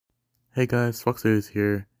Hey guys, Foxer is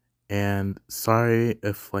here, and sorry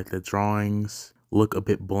if like the drawings look a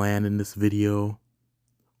bit bland in this video,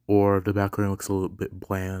 or the background looks a little bit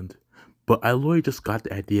bland, but I literally just got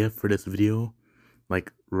the idea for this video,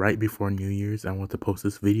 like right before New Year's. I want to post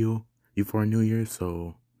this video before New Year's,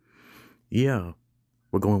 so yeah,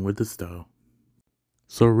 we're going with this style.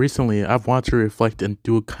 So recently, I've wanted to reflect and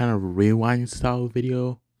do a kind of rewind style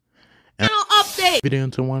video, and update video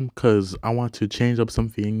into one because I want to change up some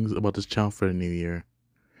things about this channel for the new year.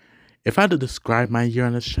 If I had to describe my year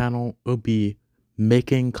on this channel, it would be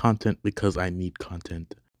making content because I need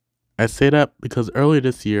content. I say that because earlier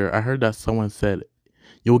this year, I heard that someone said,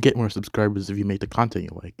 you'll get more subscribers if you make the content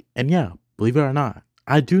you like. And yeah, believe it or not,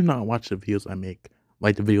 I do not watch the videos I make,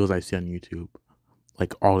 like the videos I see on YouTube,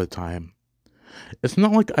 like all the time. It's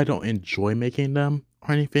not like I don't enjoy making them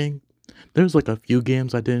or anything. There's like a few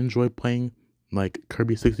games I did enjoy playing, like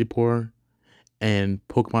Kirby 64 and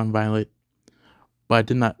Pokemon Violet, but I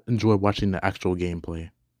did not enjoy watching the actual gameplay.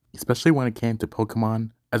 Especially when it came to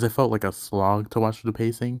Pokemon, as it felt like a slog to watch the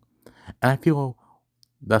pacing, and I feel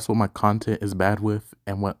that's what my content is bad with,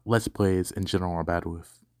 and what Let's Plays in general are bad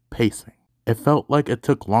with, pacing. It felt like it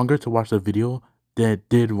took longer to watch the video than it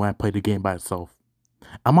did when I played the game by itself.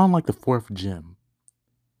 I'm on like the 4th gym,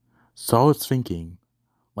 so I was thinking,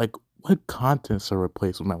 like, what content should I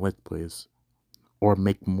replace with my Let's Plays, or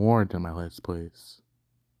make more than my Let's Plays?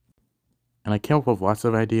 And I came up with lots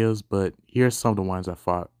of ideas, but here's some of the ones I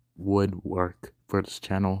thought would work for this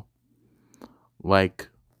channel. Like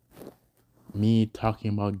me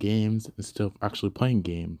talking about games instead of actually playing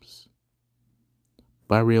games.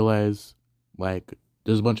 But I realized, like,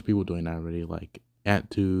 there's a bunch of people doing that already, like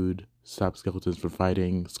Antdude, Stop Skeletons for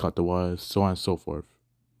Fighting, Scott the Waz, so on and so forth.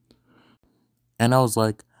 And I was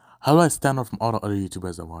like, how do I stand out from all the other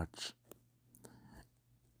YouTubers I watch?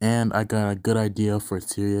 And I got a good idea for a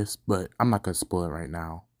series, but I'm not gonna spoil it right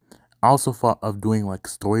now. I also thought of doing like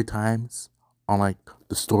story times on like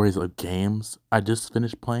the stories of games I just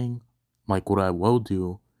finished playing. Like what I will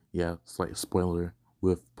do, yeah, it's like a spoiler,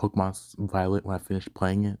 with Pokemon Violet when I finish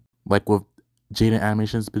playing it. Like what Jaden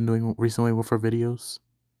Animation's been doing recently with her videos.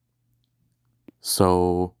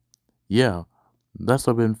 So yeah, that's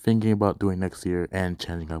what I've been thinking about doing next year and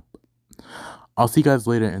changing up. I'll see you guys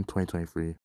later in 2023.